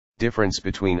Difference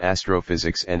between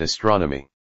astrophysics and astronomy.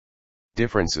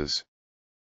 Differences.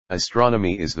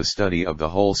 Astronomy is the study of the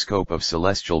whole scope of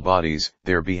celestial bodies,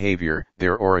 their behavior,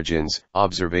 their origins,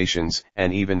 observations,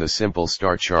 and even the simple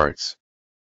star charts.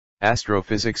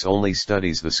 Astrophysics only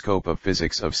studies the scope of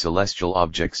physics of celestial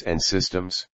objects and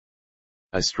systems.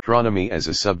 Astronomy as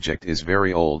a subject is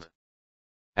very old.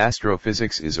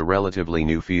 Astrophysics is a relatively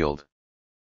new field.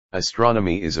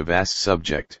 Astronomy is a vast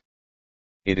subject.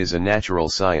 It is a natural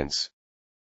science.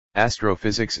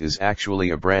 Astrophysics is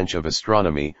actually a branch of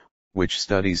astronomy, which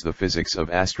studies the physics of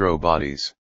astro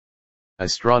bodies.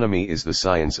 Astronomy is the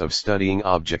science of studying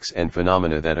objects and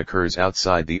phenomena that occurs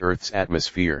outside the Earth's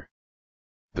atmosphere.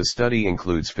 The study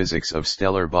includes physics of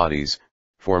stellar bodies,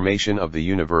 formation of the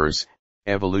universe,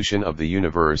 evolution of the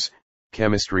universe,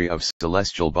 chemistry of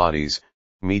celestial bodies,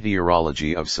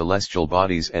 meteorology of celestial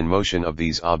bodies and motion of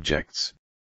these objects.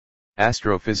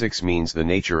 Astrophysics means the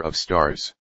nature of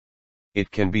stars. It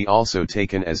can be also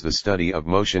taken as the study of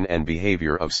motion and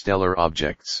behavior of stellar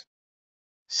objects.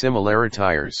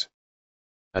 Similarities.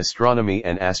 Astronomy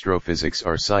and astrophysics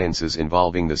are sciences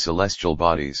involving the celestial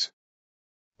bodies.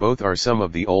 Both are some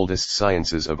of the oldest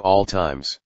sciences of all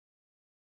times.